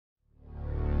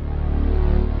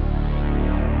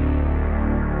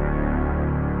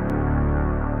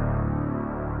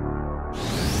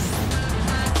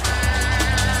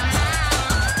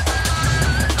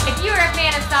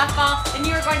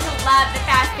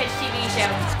Fastpitch TV show.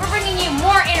 We're bringing you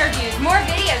more interviews, more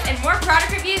videos, and more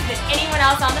product reviews than anyone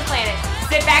else on the planet.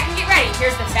 Sit back and get ready.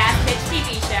 Here's the Fastpitch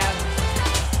TV show.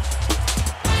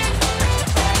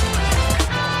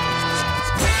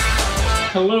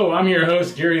 Hello, I'm your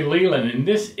host, Gary Leland, and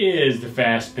this is the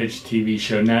Fastpitch TV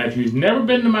show. Now, if you've never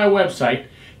been to my website,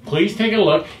 please take a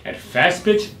look at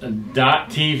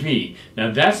fastpitch.tv.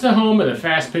 Now, that's the home of the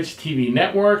Fastpitch TV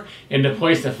network and the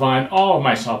place to find all of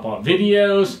my softball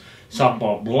videos,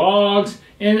 softball blogs,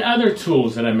 and other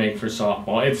tools that I make for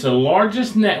softball. It's the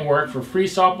largest network for free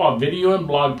softball video and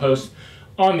blog posts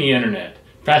on the internet.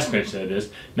 Fastpitch, that is.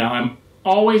 Now, I'm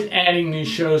always adding new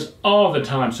shows all the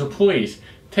time, so please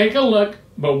take a look,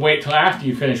 but wait till after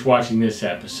you finish watching this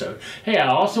episode. Hey, I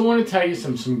also want to tell you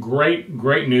some great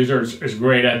news, or it's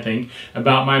great, I think,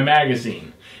 about my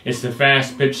magazine. It's the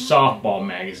Fastpitch Softball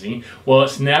Magazine. Well,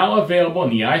 it's now available on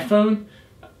the iPhone,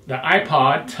 the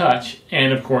iPod Touch,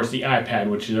 and of course the iPad,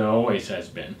 which it always has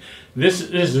been. This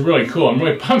is really cool. I'm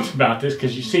really pumped about this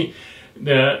because you see,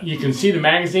 you can see the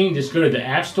magazine. Just go to the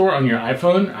App Store on your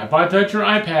iPhone, iPod Touch, or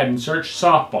iPad and search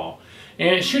softball.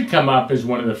 And it should come up as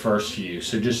one of the first few,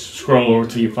 so just scroll over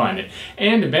till you find it.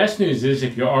 And the best news is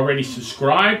if you're already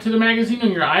subscribed to the magazine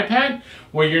on your iPad,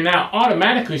 well, you're now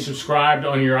automatically subscribed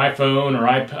on your iPhone or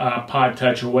iPod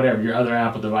Touch or whatever, your other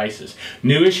Apple devices.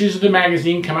 New issues of the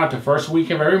magazine come out the first week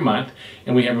of every month,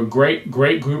 and we have a great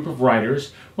group of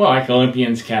writers, well, like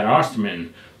Olympians Kat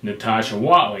Osterman, Natasha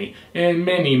Watley, and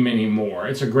many more.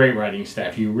 It's a great writing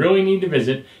staff. You really need to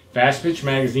visit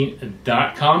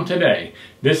fastpitchmagazine.com today.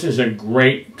 This is a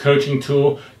great coaching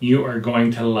tool. You are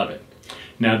going to love it.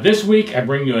 Now this week I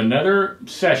bring you another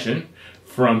session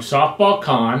from Softball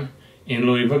Con in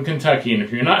Louisville, Kentucky. And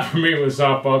if you're not familiar with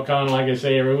Softball Con, like I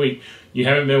say every week, you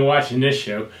haven't been watching this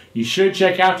show, you should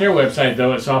check out their website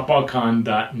though at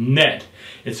softballcon.net.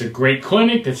 It's a great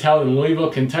clinic that's held in Louisville,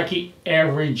 Kentucky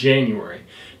every January.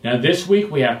 Now this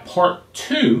week we have part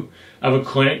 2 of a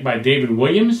clinic by David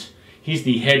Williams. He's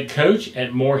the head coach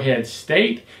at Morehead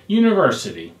State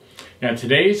University. Now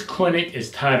today's clinic is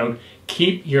titled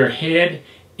Keep Your Head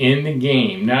in the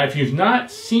Game. Now if you've not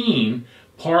seen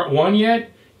part 1 yet,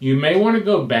 you may want to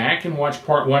go back and watch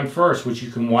part 1 first, which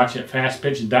you can watch at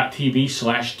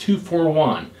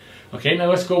fastpitch.tv/241. Okay, now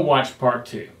let's go watch part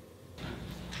 2.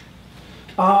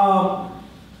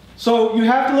 So you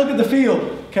have to look at the field,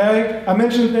 okay? I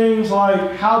mentioned things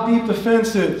like how deep the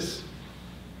fence is.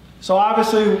 So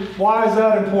obviously, why is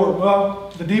that important? Well,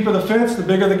 the deeper the fence, the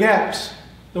bigger the gaps,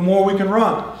 the more we can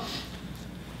run.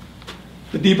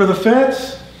 The deeper the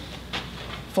fence,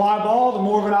 fly ball, the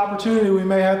more of an opportunity we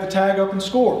may have to tag up and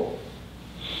score.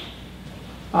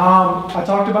 I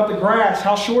talked about the grass.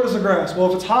 How short is the grass?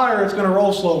 Well, if it's higher, it's going to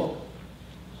roll slower.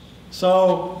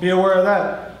 So be aware of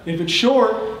that. If it's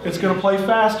short, it's going to play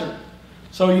faster.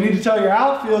 So you need to tell your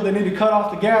outfield they need to cut off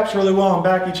the gaps really well and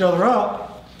back each other up.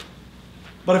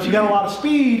 But if you got a lot of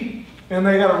speed and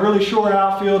they got a really short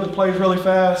outfield that plays really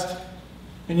fast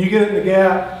and you get it in the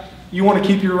gap, you want to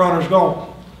keep your runners going.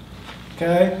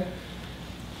 Okay?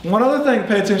 One other thing to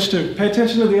pay attention to. Pay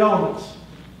attention to the elements.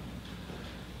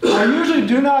 I usually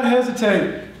do not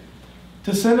hesitate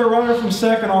to send a runner from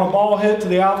second on a ball hit to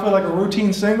the outfield like a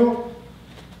routine single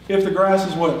if the grass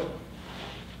is wet.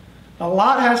 A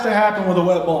lot has to happen with a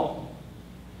wet ball.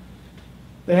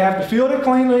 They have to field it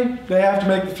cleanly, they have to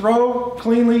make the throw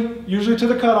cleanly, usually to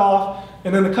the cutoff,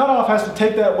 and then the cutoff has to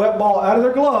take that wet ball out of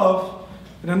their glove,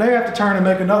 and then they have to turn and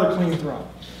make another clean throw.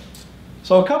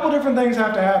 So a couple different things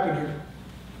have to happen here.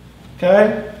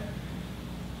 Okay?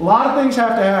 A lot of things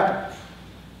have to happen.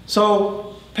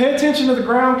 So pay attention to the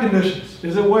ground conditions.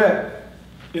 Is it wet?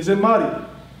 Is it muddy?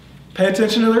 Pay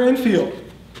attention to their infield.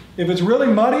 If it's really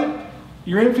muddy,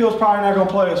 your infield's probably not going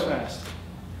to play as fast.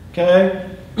 Okay?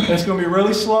 It's going to be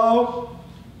really slow,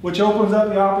 which opens up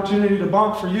the opportunity to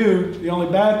bunt for you. The only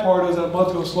bad part is that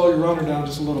mud's going to slow your runner down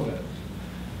just a little bit.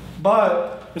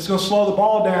 But it's going to slow the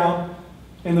ball down,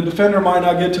 and the defender might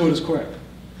not get to it as quick.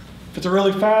 If it's a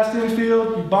really fast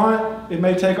infield, you bunt, it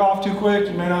may take off too quick,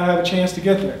 you may not have a chance to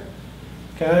get there.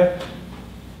 Okay?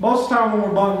 Most of the time when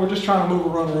we're bunting, we're just trying to move a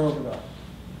runner over though.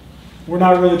 We're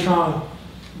not really trying to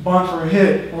bunt for a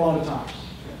hit a lot of times,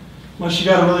 unless you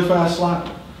got a really fast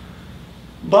slider.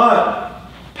 But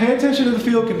pay attention to the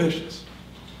field conditions.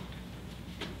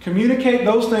 Communicate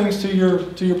those things to your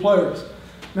players.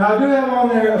 Now I do have on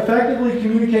there effectively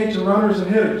communicate to runners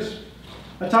and hitters.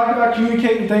 I talked about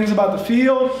communicating things about the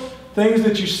field, things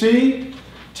that you see.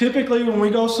 Typically when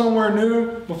we go somewhere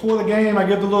new, before the game I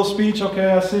give the little speech,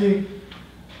 okay, I see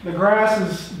the grass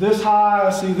is this high,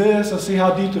 I see this, I see how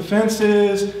deep the fence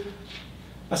is.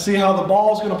 I see how the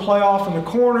ball's going to play off in the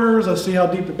corners. I see how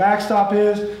deep the backstop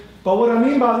is. But what I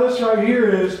mean by this right here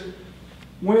is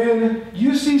when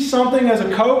you see something as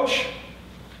a coach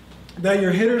that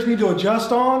your hitters need to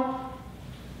adjust on,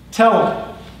 tell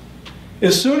them.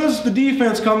 As soon as the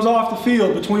defense comes off the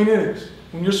field between innings,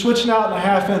 when you're switching out in a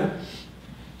half inning,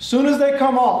 as soon as they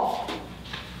come off,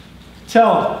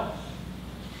 tell them,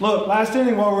 look, last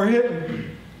inning while we're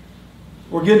hitting,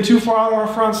 we're getting too far out on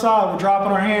our front side, we're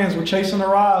dropping our hands, we're chasing the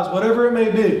rise, whatever it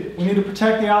may be. We need to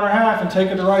protect the outer half and take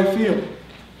it to right field.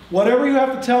 Whatever you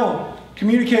have to tell them,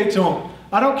 communicate to them.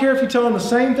 I don't care if you tell them the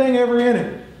same thing every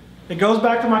inning. It goes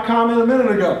back to my comment a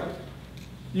minute ago.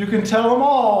 You can tell them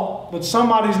all, but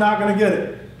somebody's not going to get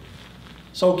it.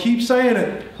 So keep saying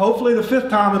it. Hopefully the 5th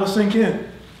time it'll sink in.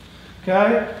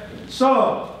 Okay?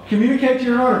 So, communicate to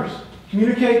your runners.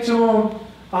 Communicate to them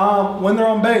when they're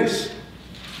on base.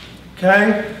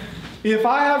 Okay? If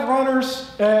I have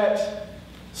runners at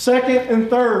 2nd and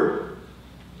 3rd,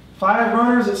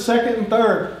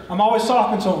 I'm always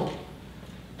talking to them.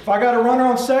 If I got a runner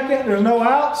on 2nd and there's no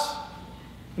outs,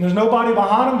 and there's nobody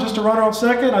behind them, just a runner on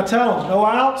 2nd, I tell them, no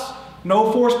outs,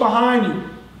 no force behind you.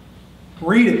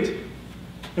 Read it.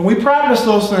 And we practice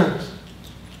those things.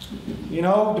 You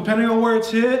know, depending on where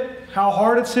it's hit, how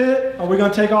hard it's hit, are we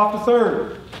going to take off to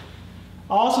 3rd?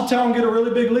 I also tell them get a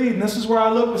really big lead, and this is where I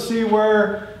look to see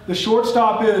where the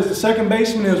shortstop is, the second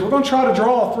baseman is. We're going to try to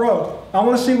draw a throw. I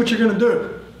want to see what you're going to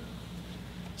do.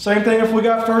 Same thing if we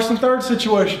got 1st and 3rd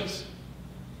situations.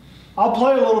 I'll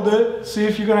play a little bit, see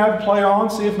if you're going to have to play on,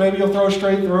 see if maybe you'll throw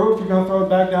straight through, if you're going to throw it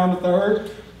back down to 3rd,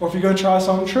 or if you're going to try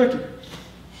something tricky.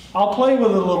 I'll play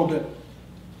with it a little bit.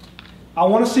 I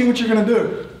want to see what you're going to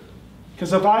do.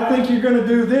 Because if I think you're going to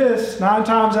do this 9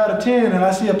 times out of 10 and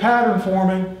I see a pattern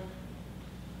forming,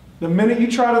 the minute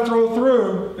you try to throw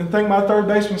through and think my 3rd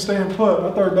baseman's staying put,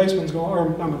 my 3rd baseman's going, or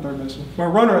not my 3rd baseman, my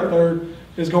runner at 3rd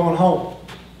is going home.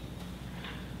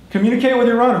 Communicate with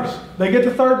your runners. They get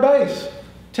to 3rd base.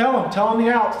 Tell them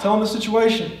the outs, tell them the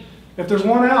situation. If there's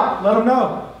one out, let them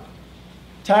know.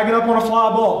 Tag it up on a fly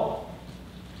ball.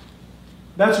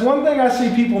 That's one thing I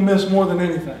see people miss more than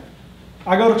anything.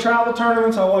 I go to travel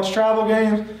tournaments, I watch travel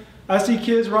games, I see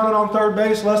kids running on 3rd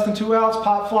base, less than 2 outs,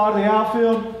 pop fly to the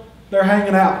outfield, they're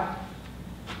hanging out.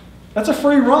 That's a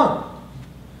free run.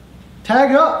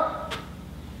 Tag up.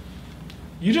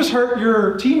 You just hurt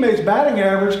your teammate's batting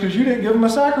average because you didn't give them a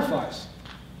sacrifice.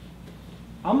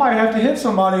 I might have to hit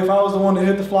somebody if I was the one that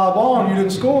hit the fly ball and you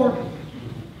didn't score.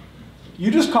 You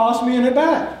just cost me an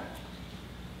at-bat.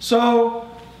 So,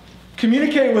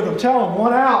 communicate with them. Tell them,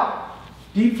 1 out.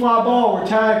 Deep fly ball, we're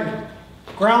tagging.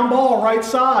 Ground ball, right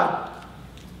side.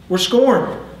 We're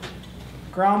scoring.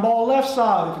 Ground ball, left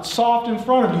side. If it's soft in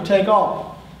front of you, take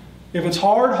off. If it's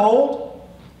hard, hold.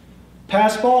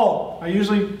 Pass ball. I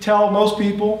usually tell most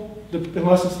people,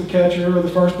 unless it's the catcher or the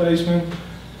first baseman,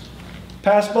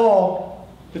 pass ball.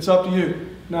 It's up to you.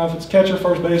 Now, if it's catcher,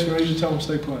 first baseman, I usually tell them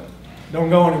stay put. Don't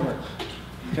go anywhere.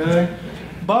 Okay?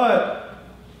 But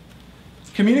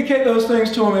communicate those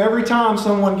things to them every time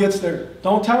someone gets there.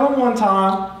 Don't tell them one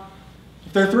time.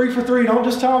 If they're 3 for 3, don't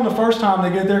just tell them the first time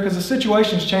they get there because the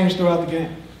situations change throughout the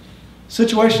game.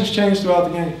 Situations change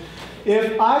throughout the game.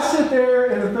 If I sit there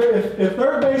and if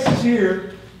 3rd base is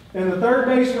here and the 3rd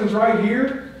baseman's right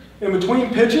here, in between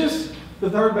pitches, the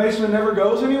 3rd baseman never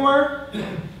goes anywhere,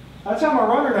 I tell my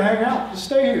runner to hang out. Just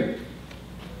stay here.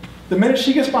 The minute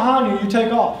she gets behind you, you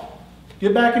take off.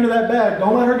 Get back into that bag.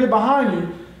 Don't let her get behind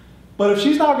you. But if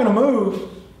she's not going to move,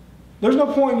 there's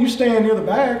no point in you staying near the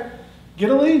bag. Get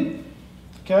a lead.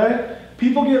 Okay?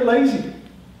 People get lazy.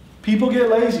 People get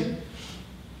lazy.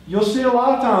 You'll see a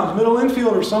lot of times, middle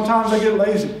infielders, sometimes they get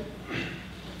lazy.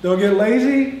 They'll get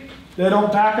lazy. They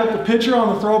don't back up the pitcher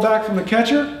on the throwback from the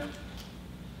catcher.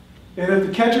 And if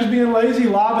the catcher's being lazy,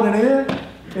 lobbing it in,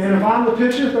 and if I'm the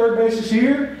pitcher, 3rd base is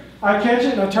here, I catch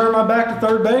it and I turn my back to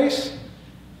 3rd base,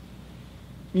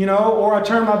 you know, or I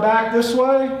turn my back this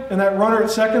way and that runner at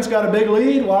 2nd's got a big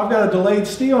lead, well, I've got a delayed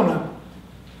steal now.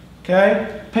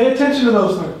 Okay? Pay attention to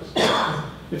those things.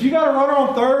 If you got a runner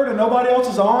on 3rd and nobody else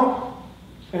is on,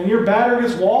 and your batter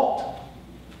gets walked,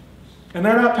 and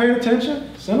they're not paying attention,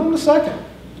 send them to 2nd.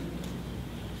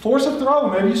 Force a throw.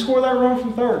 Maybe you score that run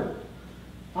from 3rd.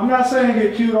 I'm not saying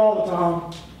get cute all the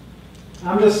time.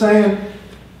 I'm just saying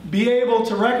be able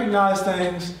to recognize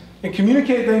things and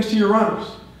communicate things to your runners.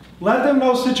 Let them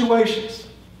know situations.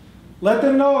 Let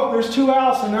them know if there's 2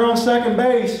 outs and they're on 2nd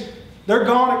base, they're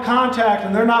gone at contact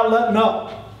and they're not letting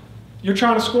up. You're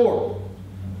trying to score.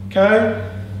 Okay?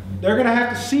 They're going to have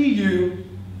to see you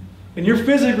and you're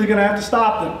physically going to have to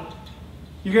stop them.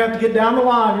 You're going to have to get down the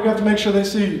line. You're going to have to make sure they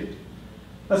see you.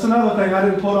 That's another thing I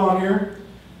didn't put on here.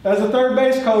 As a third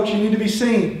base coach, you need to be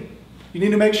seen. You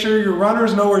need to make sure your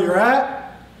runners know where you're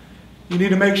at. You need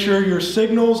to make sure your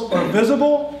signals are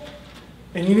visible.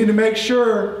 And you need to make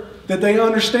sure that they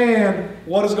understand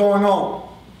what is going on.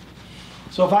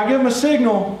 So if I give them a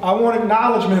signal, I want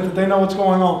acknowledgement that they know what's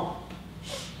going on.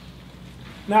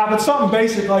 Now, if it's something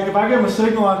basic, like if I give them a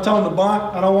signal, I tell them to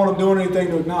bunt, I don't want them doing anything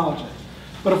to acknowledge it.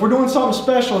 But if we're doing something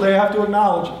special, they have to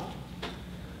acknowledge it.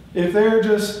 If they're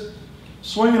just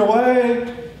swinging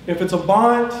away, if it's a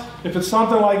bunt, if it's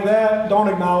something like that, don't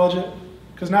acknowledge it.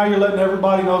 Because now you're letting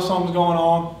everybody know something's going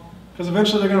on. Because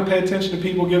eventually they're going to pay attention to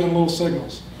people giving little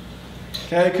signals.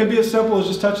 Okay, it could be as simple as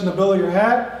just touching the bill of your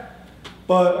hat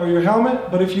or your helmet.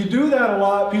 But if you do that a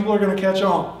lot, people are going to catch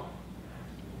on.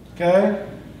 Okay?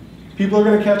 People are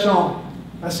going to catch on.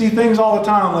 I see things all the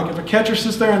time, like if a catcher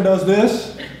sits there and does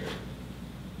this,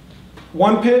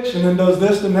 one pitch, and then does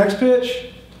this the next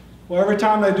pitch, well, every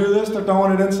time they do this, they're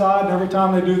throwing it inside, and every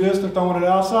time they do this, they're throwing it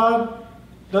outside.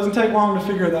 It doesn't take long to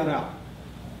figure that out.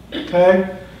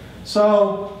 Okay?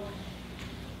 So,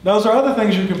 those are other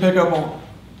things you can pick up on.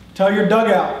 Tell your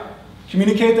dugout.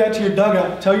 Communicate that to your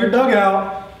dugout. Tell your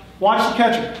dugout, watch the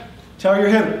catcher. Tell your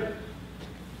hitter.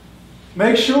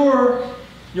 Make sure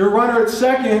your runner at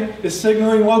second is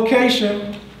signaling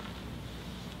location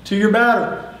to your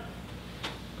batter.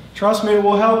 Trust me, it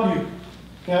will help you.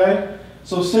 Okay?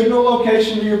 So signal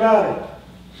location to your batter.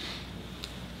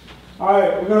 All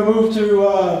right, we're going to move to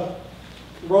the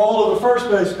role of the first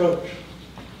base coach.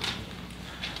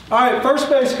 All right, first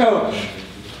base coach.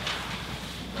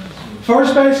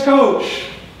 First base coach.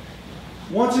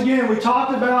 Once again, we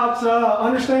talked about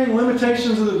understanding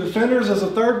limitations of the defenders as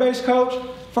a third base coach.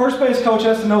 First base coach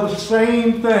has to know the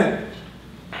same thing.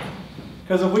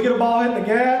 Because if we get a ball hit in the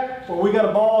gap, or we got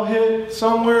a ball hit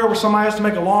somewhere where somebody has to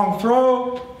make a long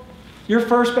throw, your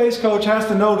first base coach has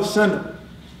to know to send them.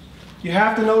 You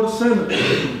have to know to send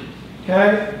them.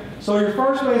 Okay? So your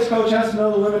first base coach has to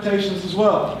know the limitations as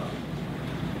well.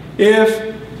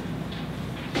 If,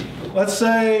 let's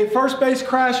say, first base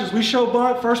crashes, we show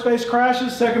bunt, first base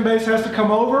crashes, second base has to come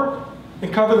over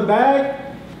and cover the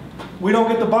bag. We don't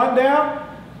get the bunt down.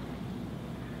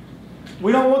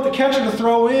 We don't want the catcher to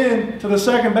throw in to the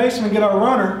second baseman and get our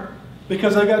runner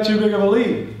because they got too big of a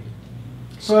lead.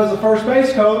 So as a first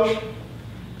base coach,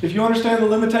 if you understand the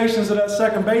limitations of that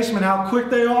second baseman, how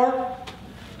quick they are,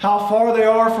 how far they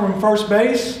are from first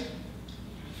base,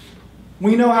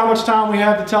 we know how much time we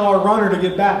have to tell our runner to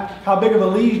get back, how big of a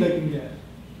lead they can get.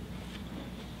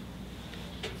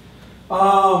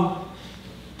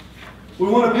 We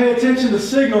want to pay attention to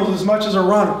signals as much as a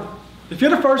runner. If you're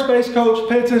the first base coach,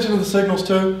 pay attention to the signals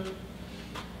too.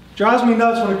 Drives me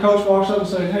nuts when a coach walks up and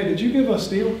says, "Hey, did you give a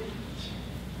steal?"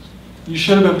 You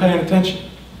should have been paying attention.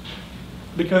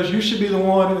 Because you should be the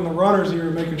one in the runner's ear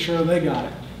making sure they got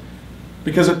it.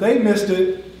 Because if they missed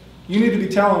it, you need to be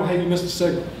telling them, "Hey, you missed a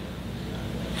signal."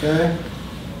 Okay?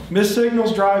 Missed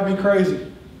signals drive me crazy.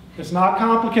 It's not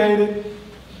complicated.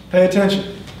 Pay attention.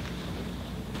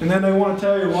 And then they want to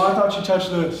tell you, "Well, I thought you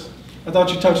touched this. I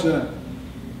thought you touched that."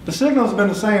 The signals have been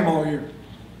the same all year.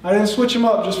 I didn't switch them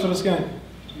up just for this game.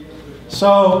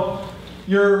 So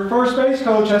your first base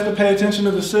coach has to pay attention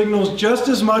to the signals just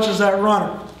as much as that runner.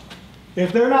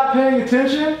 If they're not paying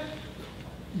attention,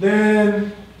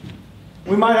 then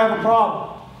we might have a problem.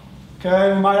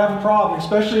 Okay, we might have a problem,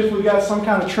 especially if we got some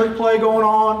kind of trick play going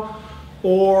on,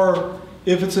 or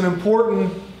if it's an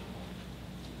important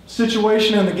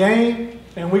situation in the game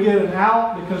and we get an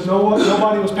out because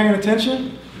nobody was paying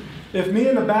attention. If me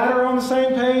and the batter are on the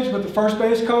same page, but the first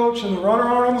base coach and the runner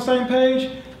aren't on the same page,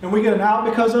 and we get an out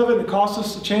because of it, and it costs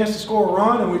us a chance to score a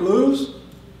run and we lose,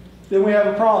 then we have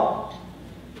a problem.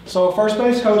 So a first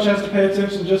base coach has to pay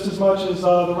attention just as much as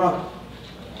the runner.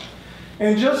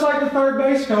 And just like the third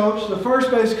base coach, the first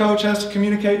base coach has to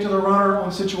communicate to the runner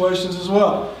on situations as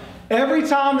well. Every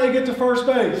time they get to first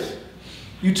base,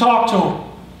 you talk to them.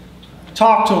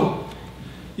 Talk to them.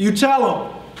 You tell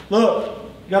them, "Look,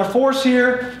 you got a force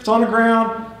here, it's on the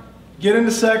ground, get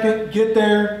into second, get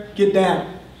there, get down.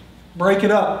 Break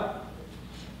it up.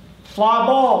 Fly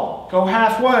ball, go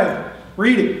halfway,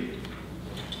 read it."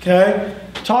 Okay?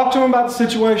 Talk to them about the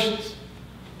situations.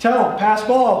 Tell them, "Pass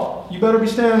ball, you better be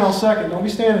standing on second, don't be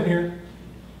standing here."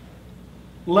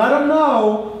 Let them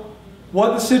know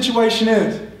what the situation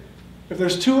is. If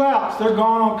there's 2 outs, they're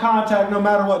gone on contact no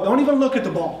matter what. Don't even look at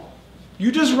the ball.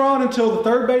 You just run until the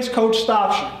third base coach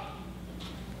stops you.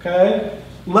 Okay?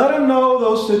 Let them know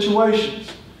those situations.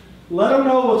 Let them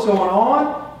know what's going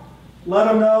on. Let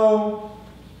them know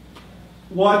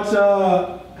what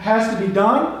has to be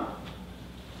done.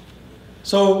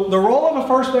 So the role of a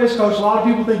first base coach, a lot of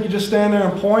people think you just stand there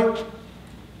and point.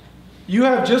 you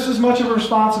have just as much of a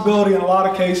responsibility in a lot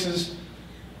of cases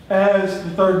as the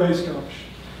third base coach.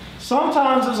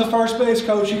 Sometimes as a first base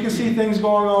coach, you can see things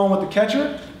going on with the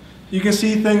catcher. You can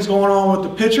see things going on with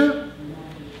the pitcher.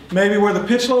 Maybe where the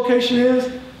pitch location is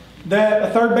that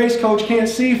a third base coach can't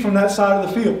see from that side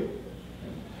of the field.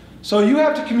 So you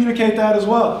have to communicate that as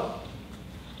well.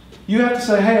 You have to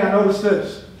say, hey, I noticed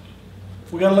this.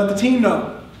 We got to let the team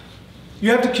know.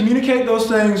 You have to communicate those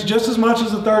things just as much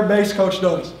as the third base coach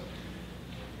does.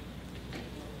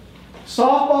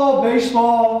 Softball,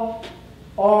 baseball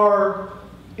are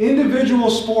individual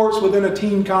sports within a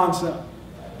team concept.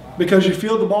 Because you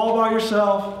field the ball by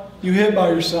yourself, you hit by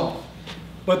yourself.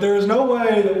 But there is no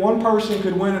way that one person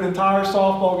could win an entire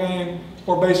softball game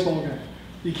or baseball game.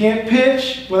 You can't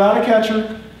pitch without a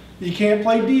catcher. You can't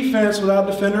play defense without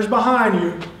defenders behind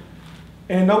you.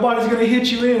 And nobody's going to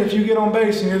hit you in if you get on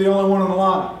base and you're the only one on the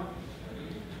line.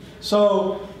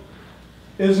 So,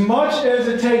 as much as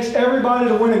it takes everybody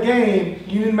to win a game,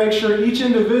 you need to make sure each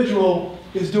individual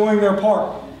is doing their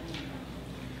part.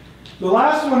 The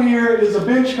last one here is a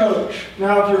bench coach.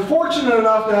 Now, if you're fortunate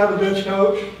enough to have a bench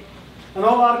coach, I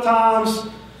know a lot of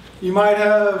times you might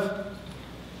have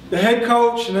the head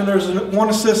coach and then there's one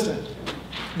assistant.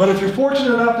 But if you're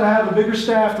fortunate enough to have a bigger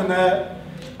staff than that,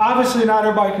 obviously not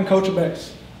everybody can coach a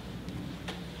base.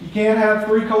 You can't have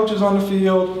 3 coaches on the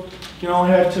field, you can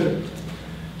only have 2.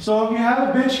 So if you have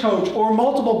a bench coach or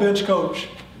multiple bench coach,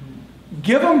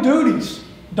 give them duties.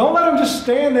 Don't let them just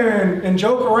stand there and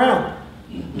joke around.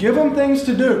 Give them things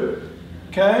to do,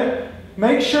 okay?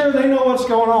 Make sure they know what's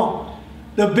going on.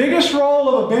 The biggest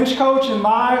role of a bench coach, in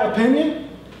my opinion,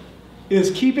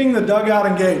 is keeping the dugout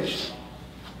engaged.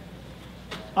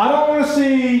 I don't want to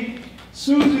see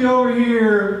Susie over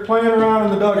here playing around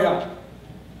in the dugout.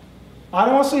 I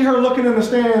don't want to see her looking in the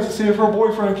stands to see if her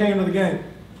boyfriend came to the game,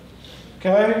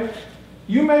 okay?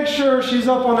 You make sure she's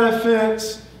up on that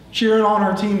fence cheering on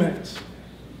her teammates.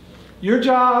 Your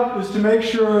job is to make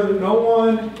sure that no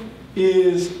one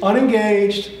is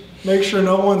unengaged, make sure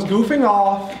no one's goofing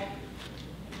off,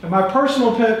 and my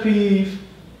personal pet peeve,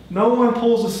 no one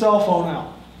pulls a cell phone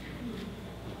out.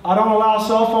 I don't allow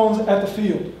cell phones at the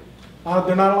field.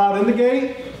 They're not allowed in the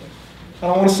gate. I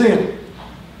don't want to see them.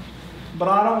 But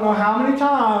I don't know how many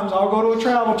times I'll go to a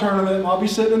travel tournament and I'll be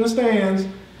sitting in the stands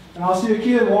and I'll see a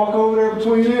kid walk over there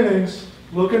between innings,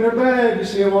 look in their bag, you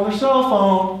see them on their cell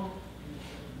phone,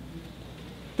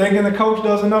 thinking the coach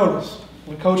doesn't notice.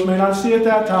 The coach may not see it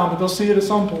that time, but they'll see it at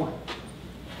some point.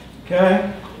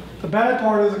 Okay? The bad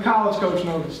part is the college coach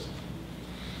noticed.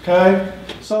 Okay?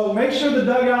 So make sure the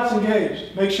dugout's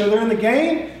engaged. Make sure they're in the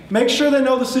game. Make sure they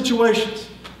know the situations.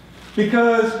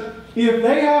 Because if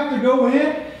they have to go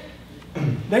in,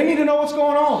 they need to know what's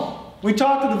going on. We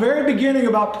talked at the very beginning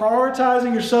about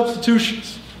prioritizing your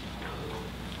substitutions.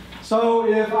 So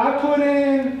if I put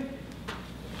in,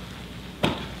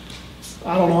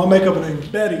 I don't know, I'll make up a name,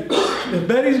 Betty. If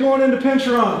Betty's going into pinch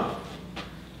run,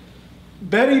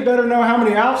 Betty better know how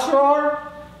many outs there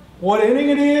are, what inning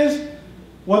it is,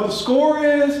 what the score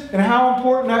is, and how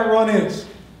important that run is.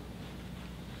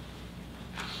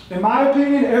 In my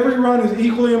opinion, every run is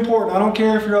equally important. I don't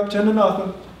care if you're up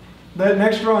 10-0. That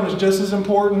next run is just as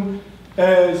important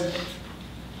as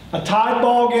a tied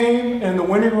ball game and the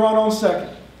winning run on second.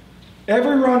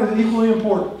 Every run is equally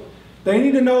important. They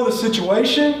need to know the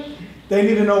situation. They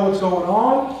need to know what's going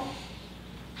on.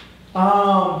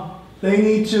 They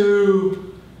need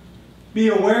to be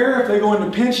aware if they go into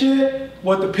pinch hit,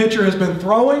 what the pitcher has been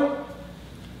throwing.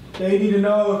 They need to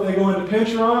know if they go into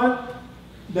pinch run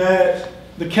that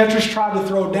the catcher's tried to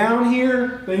throw down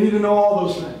here. They need to know all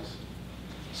those things.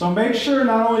 So make sure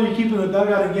not only you're keeping the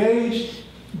dugout engaged,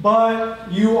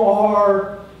 but you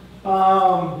are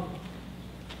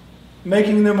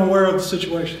making them aware of the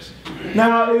situations.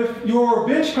 Now, if your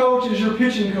bench coach is your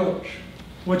pitching coach,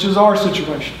 which is our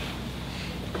situation,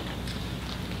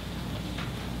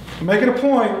 make it a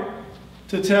point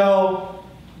to tell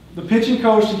the pitching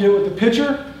coach to get with the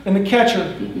pitcher and the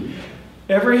catcher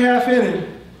every half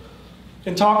inning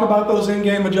and talk about those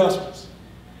in-game adjustments.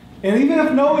 And even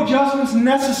if no adjustments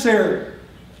necessary,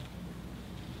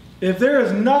 if there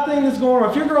is nothing that's going on,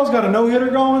 if your girl's got a no-hitter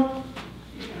going,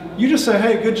 you just say,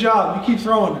 hey, good job, you keep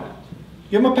throwing that.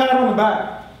 Give them a pat on the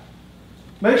back.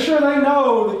 Make sure they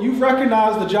know that you've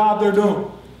recognized the job they're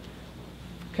doing.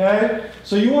 Okay?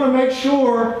 So you want to make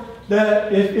sure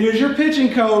that if it is your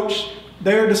pitching coach,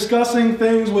 they're discussing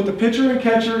things with the pitcher and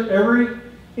catcher every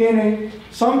inning.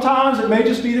 Sometimes it may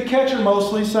just be the catcher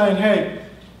mostly saying, hey,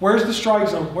 where's the strike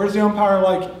zone? Where's the umpire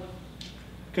like it?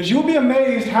 Because you'll be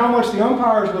amazed how much the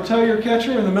umpires will tell your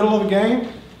catcher in the middle of a game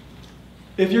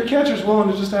if your catcher's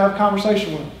willing to just have a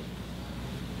conversation with him.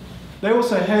 they will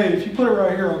say, hey, if you put it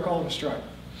right here, I'll call it a strike.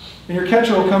 And your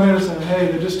catcher will come in and say,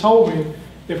 hey, they just told me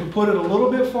if we put it a little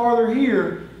bit farther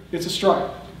here, it's a strike.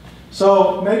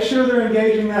 So make sure they're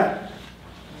engaging that.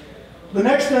 The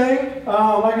next thing,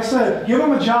 like I said, give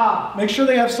them a job. Make sure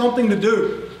they have something to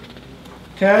do.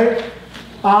 Okay?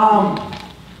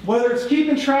 Whether it's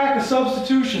keeping track of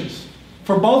substitutions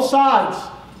for both sides,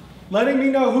 letting me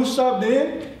know who subbed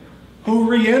in, who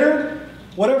re-entered,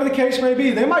 whatever the case may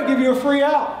be. They might give you a free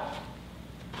out.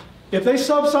 If they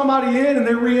sub somebody in and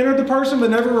they re-entered the person but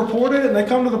never reported it and they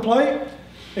come to the plate,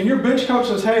 and your bench coach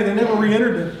says, hey, they never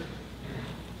re-entered it,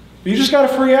 you just got a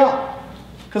free out.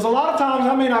 Because a lot of times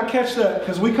I may not catch that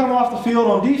because we come off the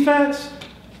field on defense,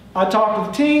 I talk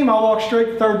to the team, I walk straight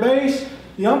to third base,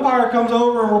 the umpire comes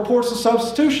over and reports the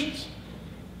substitutions.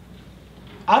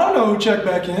 I don't know who checked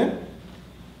back in.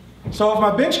 So if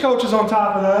my bench coach is on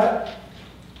top of that,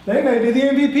 they may be the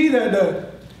MVP that day.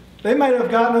 They may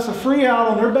have gotten us a free out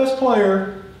on their best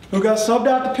player who got subbed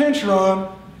out to pinch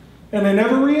run, and they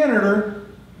never re-entered her,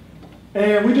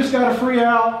 and we just got a free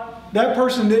out. That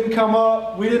person didn't come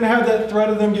up. We didn't have that threat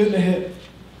of them getting a hit.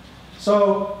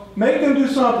 So make them do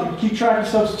something. Keep track of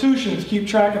substitutions. Keep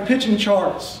track of pitching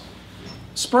charts,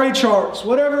 spray charts,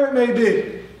 whatever it may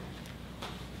be.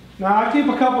 Now, I keep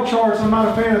a couple charts. I'm not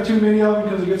a fan of too many of them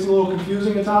because it gets a little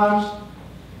confusing at times.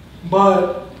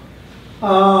 But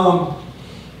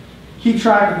keep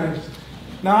track of things.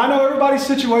 Now, I know everybody's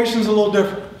situation is a little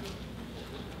different.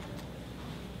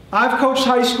 I've coached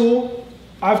high school.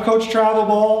 I've coached travel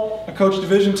ball. I coached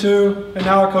Division II, and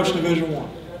now I coach Division I.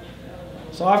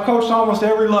 So I've coached almost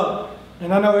every level.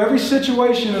 And I know every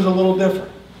situation is a little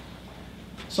different.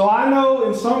 So I know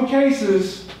in some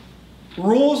cases,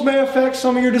 rules may affect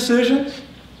some of your decisions.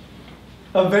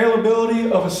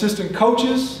 Availability of assistant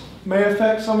coaches may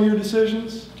affect some of your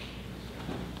decisions.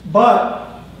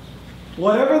 But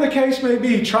whatever the case may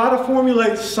be, try to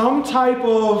formulate some type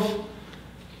of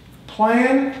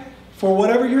plan for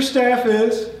whatever your staff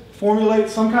is. Formulate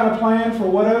some kind of plan for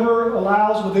whatever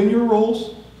allows within your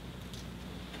rules.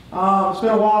 It's been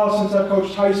a while since I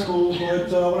coached high school,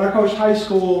 but when I coached high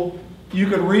school, you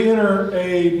could re-enter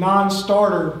a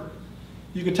non-starter.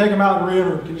 You could take them out and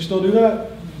re-enter. Can you still do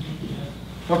that?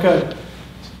 Okay.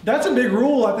 That's a big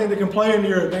rule, I think, that can play into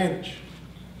your advantage.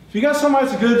 If you got somebody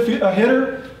that's a good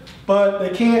hitter, but they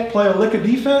can't play a lick of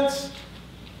defense,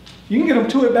 you can get them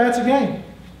 2 at-bats a game.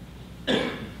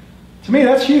 To me,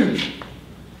 that's huge.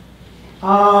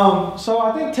 So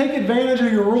I think take advantage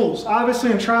of your rules.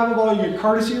 Obviously, in travel ball, you get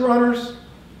courtesy runners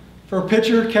for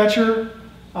pitcher, catcher.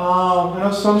 I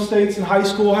know some states in high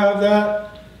school have that.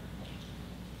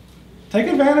 Take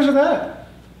advantage of that.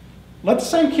 Let the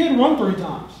same kid run 3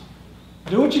 times.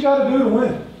 Do what you got to do to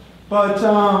win. But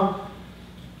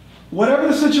whatever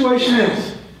the situation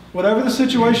is,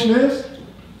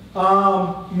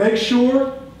 make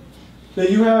sure that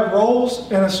you have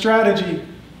roles and a strategy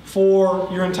for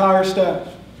your entire staff.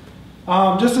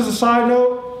 Just as a side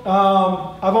note,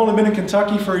 I've only been in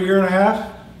Kentucky for 1.5 years.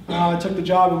 I took the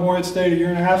job at Morehead State 1.5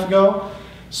 years ago.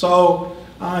 So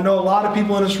I know a lot of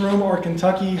people in this room are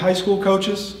Kentucky high school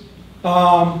coaches.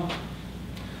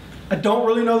 I don't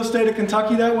really know the state of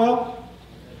Kentucky that well,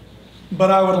 but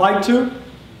I would like to.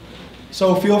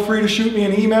 So feel free to shoot me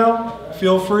an email.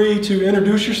 Feel free to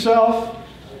introduce yourself.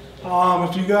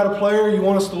 If you got a player you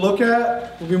want us to look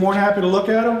at, we'll be more than happy to look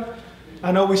at them.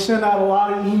 I know we send out a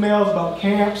lot of emails about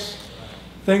camps,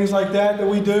 things like that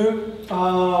we do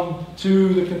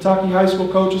to the Kentucky high school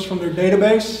coaches from their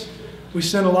database. We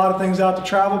send a lot of things out to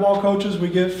travel ball coaches we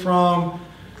get from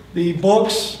the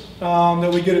books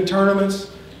that we get at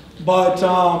tournaments. But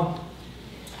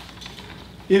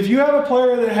if you have a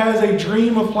player that has a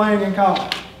dream of playing in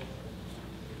college,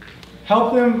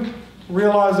 help them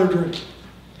realize their dream.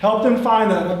 Help them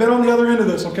find that. I've been on the other end of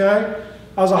this, okay?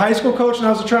 I was a high school coach and I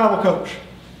was a travel coach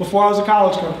before I was a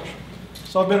college coach.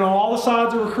 So I've been on all the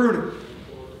sides of recruiting.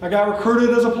 I got recruited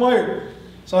as a player.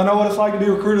 So I know what it's like to be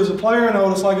recruited as a player. I know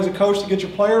what it's like as a coach to get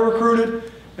your player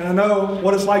recruited. And I know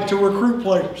what it's like to recruit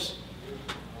players.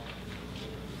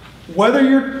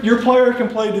 Whether your player can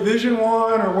play Division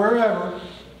I or wherever,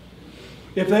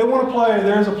 if they want to play,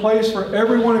 there's a place for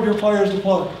every one of your players to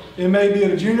play. It may be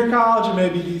at a junior college, it may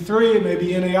be D3, it may be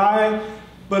NAIA,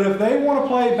 but if they want to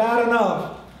play bad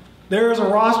enough, there is a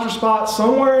roster spot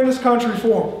somewhere in this country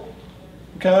for them.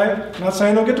 Okay? I'm not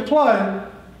saying they'll get to play,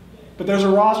 but there's a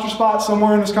roster spot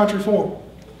somewhere in this country for them.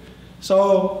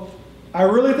 So I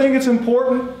really think it's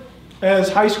important as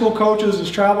high school coaches,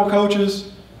 as travel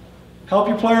coaches, help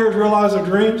your players realize their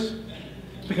dreams.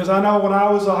 Because I know when I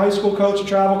was a high school coach, a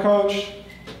travel coach,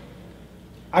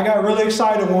 I got really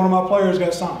excited when one of my players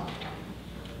got signed.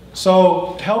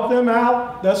 So help them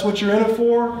out. That's what you're in it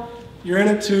for. You're in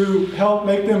it to help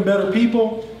make them better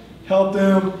people, help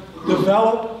them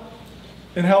develop,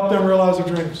 and help them realize their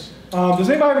dreams. Does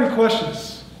anybody have any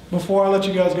questions before I let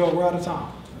you guys go? We're out of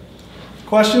time.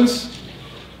 Questions?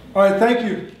 All right, thank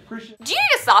you. Appreciate it. Do you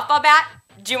need a softball bat?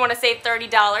 Do you want to save $30?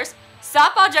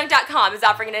 SoftballJunk.com is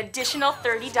offering an additional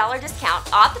 $30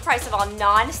 discount off the price of all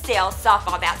non-sale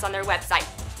softball bats on their website.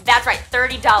 That's right,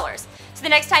 $30. So the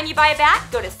next time you buy a bat,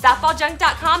 go to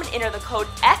SoftballJunk.com and enter the code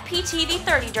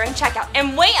FPTV30 during checkout.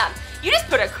 And wham! You just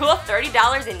put a cool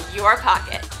 $30 in your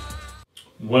pocket.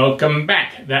 Welcome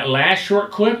back. That last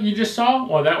short clip you just saw,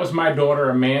 well, that was my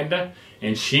daughter Amanda,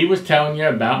 and she was telling you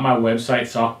about my website,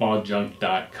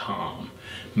 softballjunk.com.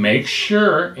 Make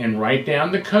sure and write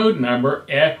down the code number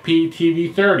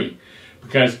FPTV30,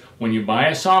 because when you buy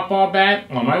a softball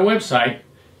bat on my website,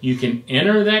 you can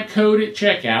enter that code at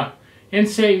checkout and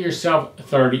save yourself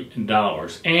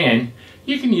 $30. And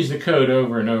you can use the code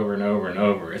over and over and over and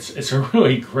over. It's a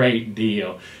really great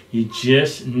deal. You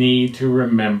just need to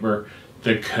remember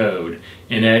the code,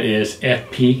 and that is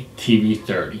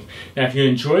FPTV30. Now, if you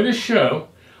enjoy the show,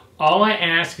 all I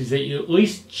ask is that you at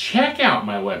least check out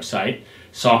my website,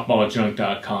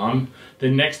 softballjunk.com,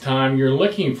 the next time you're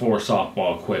looking for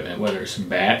softball equipment, whether it's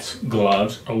bats,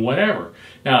 gloves, or whatever.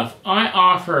 Now, if I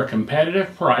offer a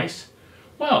competitive price,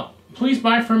 well, please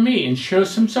buy from me and show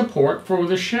some support for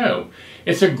the show.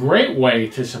 It's a great way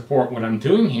to support what I'm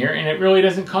doing here, and it really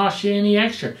doesn't cost you any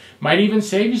extra. Might even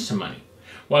save you some money.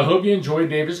 Well, I hope you enjoyed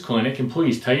David's clinic, and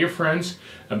please tell your friends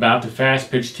about the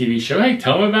Fastpitch TV show. Hey,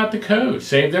 tell them about the code.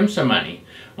 Save them some money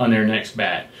on their next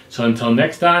bat. So until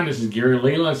next time, this is Gary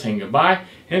Leland saying goodbye,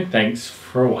 and thanks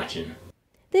for watching.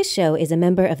 This show is a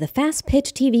member of the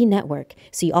Fastpitch TV network.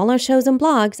 See all our shows and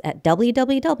blogs at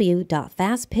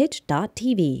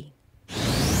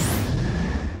www.fastpitch.tv.